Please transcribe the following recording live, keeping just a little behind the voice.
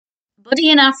Buddy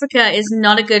in Africa is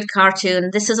not a good cartoon.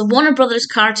 This is a Warner Brothers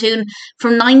cartoon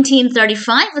from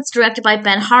 1935. It's directed by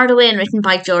Ben Hardaway and written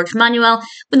by George Manuell,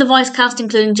 with the voice cast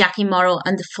including Jackie Morrow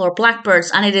and the Four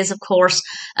Blackbirds. And it is, of course,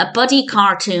 a Buddy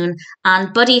cartoon.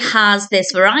 And Buddy has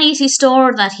this variety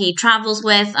store that he travels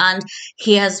with, and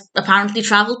he has apparently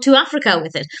travelled to Africa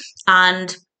with it.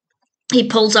 And he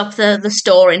pulls up the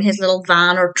store in his little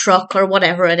van or truck or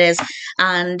whatever it is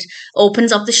and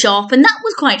opens up the shop. And that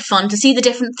was quite fun to see the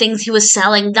different things he was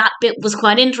selling. That bit was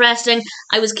quite interesting.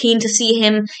 I was keen to see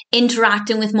him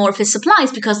interacting with more of his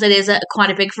supplies because there is quite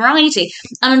a big variety.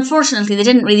 And unfortunately, they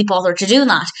didn't really bother to do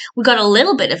that. We got a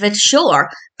little bit of it, sure,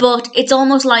 but it's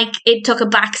almost like it took a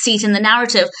back seat in the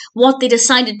narrative. What they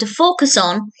decided to focus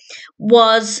on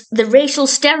was the racial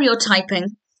stereotyping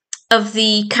of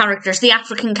the characters, the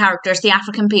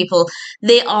African people.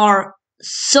 They are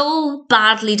so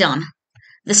badly done.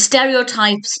 The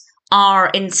stereotypes are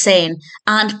insane.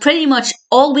 And pretty much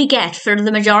all we get for the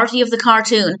majority of the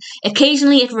cartoon,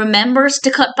 occasionally it remembers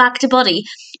to cut back to Buddy,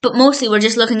 but mostly we're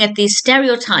just looking at these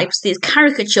stereotypes, these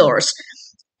caricatures,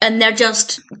 and they're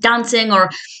just dancing or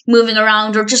moving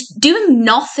around or just doing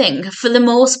nothing for the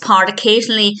most part.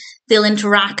 Occasionally they'll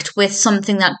interact with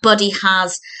something that Buddy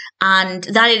has, and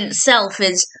that in itself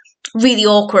is really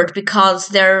awkward because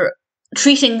they're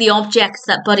treating the objects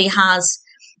that Buddy has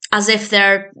as if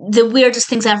they're the weirdest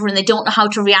things ever, and they don't know how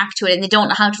to react to it and they don't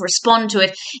know how to respond to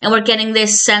it. And we're getting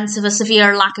this sense of a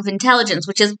severe lack of intelligence,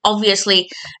 which is obviously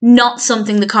not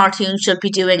something the cartoon should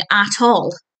be doing at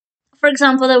all. For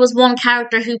example, there was one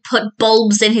character who put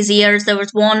bulbs in his ears. There was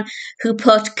one who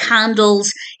put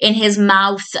candles in his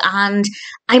mouth. And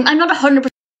I'm not 100%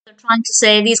 they're trying to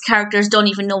say these characters don't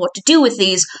even know what to do with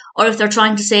these, or if they're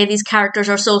trying to say these characters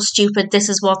are so stupid, this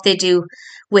is what they do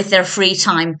with their free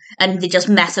time, and they just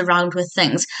mess around with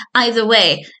things. Either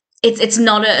way, it's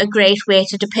not a great way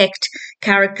to depict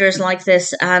characters like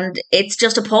this, and it's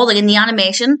just appalling. And the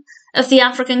animation of the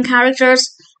African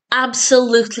characters,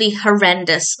 absolutely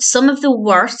horrendous. Some of the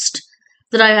worst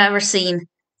that I've ever seen,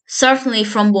 certainly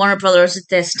from Warner Brothers at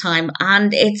this time,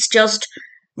 and it's just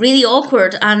really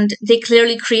awkward. And they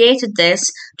clearly created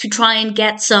this to try and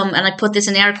get some, and I put this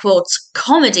in air quotes,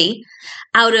 comedy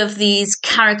out of these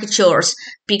caricatures,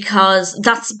 because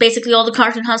that's basically all the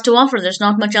cartoon has to offer. There's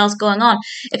not much else going on.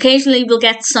 Occasionally we'll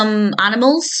get some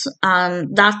animals,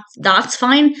 that's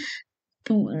fine.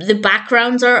 The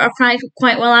backgrounds are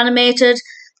quite well animated.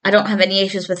 I don't have any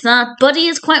issues with that. Buddy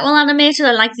is quite well animated.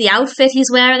 I like the outfit he's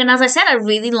wearing. And as I said, I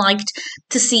really liked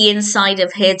to see inside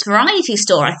of his variety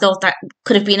store. I thought that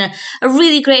could have been a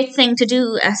really great thing to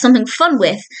do, something fun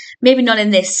with. Maybe not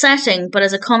in this setting, but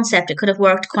as a concept, it could have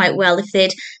worked quite well if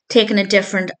they'd taken a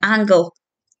different angle.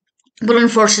 But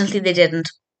unfortunately, they didn't.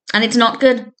 And it's not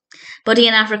good. Buddy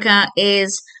in Africa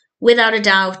is, without a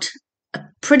doubt, a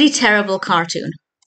pretty terrible cartoon.